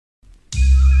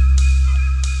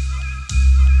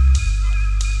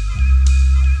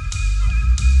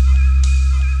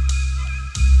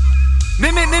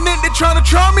abandoned it, they tryna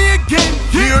try me again.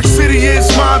 New York City is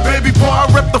my baby boy, I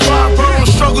rep the 5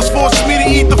 boroughs. Struggles force me to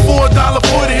eat the $4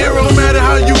 for the hero. No matter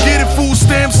how you get it, food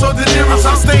stamps or dineros.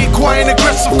 I stay quiet and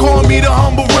aggressive, call me the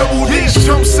humble rebel. These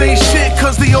chumps ain't shit,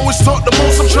 cause they always talk the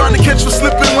most. I'm trying to catch for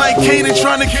slipping like Kane and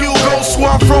trying to kill ghosts. Where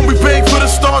I'm from, we beg for the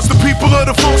stars, the people of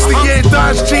the folks. The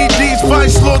Dodge GDs,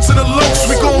 Vice Lords and the Lokes.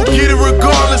 We gon' get it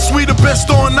regardless, we the best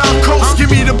on our coast. Give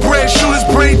me the bread, shooters,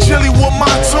 brain jelly with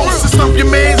my toast. And stomp your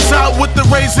mans out with the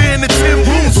razor and the Tim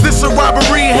boots. This a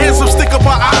robbery, hands up, stick up,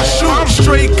 I shoot. I'm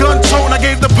straight gun tone, I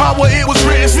gave the power, it was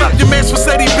written. Stop your mans for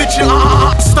steady bitching,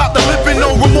 stop the lipping,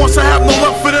 no remorse, I have no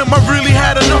love for them. I really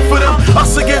had enough of them,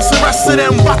 us against the rest of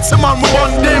them. Bottom on with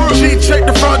one them. G check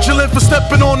the fraudulent for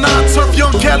stepping on non-turf.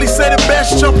 Young Cali said it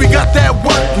best, chump, we got that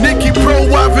work. Nicky Pro,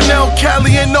 Ivanel,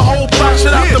 Cali and the whole block.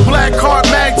 Shout out the Black Card,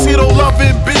 Mag, Tito,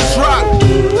 Lovin', Biz Rock.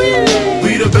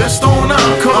 We the best on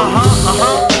our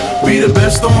coast. We the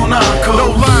best on our coast.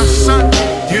 No lies, son.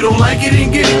 You don't like it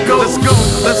and get it, go. Let's go,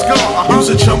 let's go. Use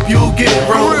a chump, you'll get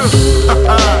roast.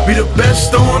 We the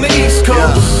best on the East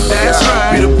Coast. That's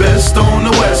right. We the best on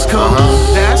the West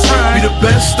Coast. That's right. We the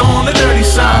best on the dirty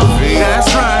South.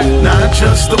 That's right. Not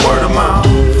just the word of mouth.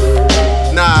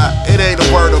 Nah, it ain't a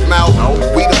word of mouth.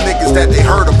 We the niggas that they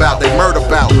heard about, they murder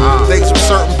about. Things I'm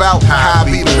certain about, how I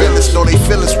be the realest. Know they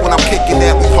feel us when I'm kicking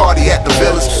that, we party at the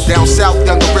Villas. Down south,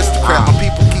 young aristocrat, my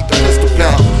people keep the pistol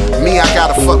back. Me, I got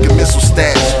a fucking missile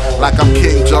stash, like I'm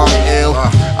King Jong-il.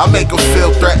 I make them feel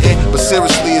threatened, but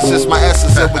seriously, it's just my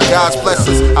essence. And with God's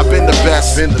blessings, I've been the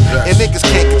best. And niggas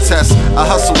can't contest. I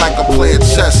hustle like I'm playing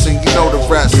chess, and you know the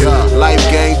rest. Life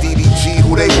gang, DDG,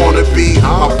 who they wanna be.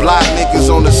 My block niggas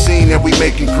on the scene, and we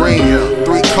making green.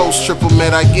 3 coast, triple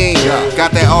Medellin. Got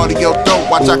that audio dope,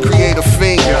 watch I create a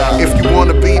fiend. If you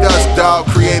wanna beat us, dog,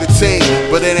 create a team.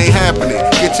 But it ain't happening.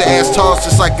 Get your ass tossed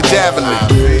just like a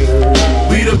javelin.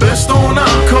 We the best on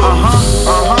our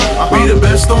coast. We the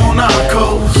best on our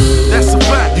coast. That's a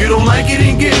fact. You don't like it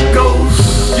and get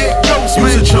ghost. Get ghost,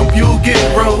 man. Use a chump, you'll get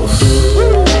roast.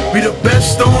 We the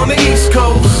best on the East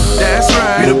Coast. That's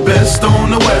right. We the best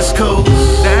on the West Coast.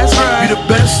 That's right. We the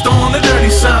best on the dirty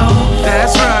South.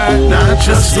 That's right. Not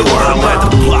just the word of mouth.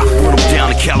 At the block when I'm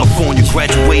down in California.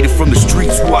 Graduated from the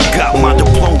streets where I got my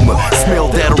diploma. Smell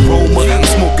that aroma, I'm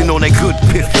smoking on that good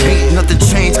piff. Ain't nothing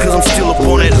changed cause I'm still up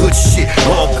on that hood shit.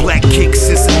 All black kicks,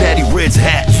 Cincinnati Reds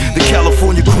hat. The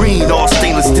California green, all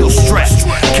stainless steel straps.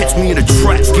 Catch me in the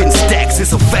traps, getting stacks,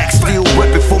 it's a fact. Still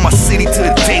reppin' for my city to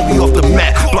the day we off the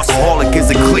map. Blushaholic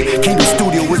is a click, Kingdom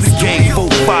Studio is the game.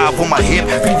 4-5 on my hip,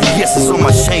 VVS is on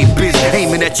my chain. Biz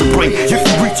aiming at your brain, if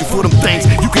you reaching for them things.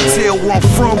 You can tell where I'm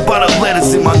from by the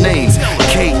letters in my names.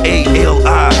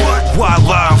 K-A-L-I,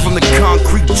 wildline from the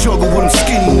concrete jungle where them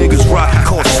skinny niggas ride.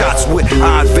 Call shots with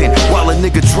Ivan, while a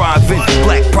nigga driving.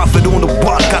 Blak Prophet on the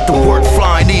block, got the word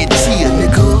flying in. Chia,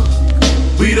 nigga.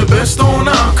 We the best on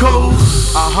our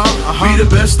coast. We the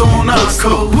best on our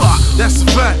coast. That's a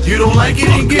fact. You don't like it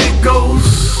and get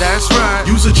ghost. That's right.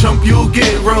 Use a chump, you'll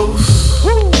get roast.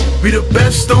 We the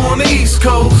best on the East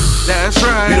Coast. That's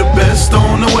right. We the best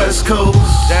on the West Coast.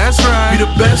 That's right. We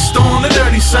the best on the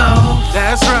dirty South.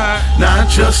 That's right. Not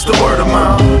just the word of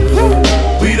mouth.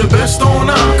 We the best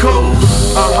on our coast.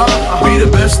 We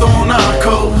the best on our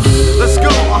coast. Let's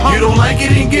go. You don't like it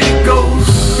and get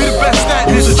ghost. We the best at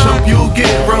this. Use a chump, you'll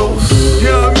get roast. You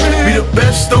know what I mean? We the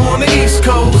best on the East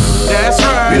Coast. That's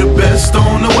right. We the best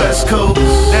on the West Coast.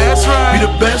 That's right. We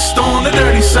the best on the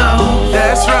dirty South.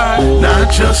 That's right.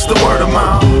 Not just the word of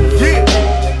mouth. Yeah.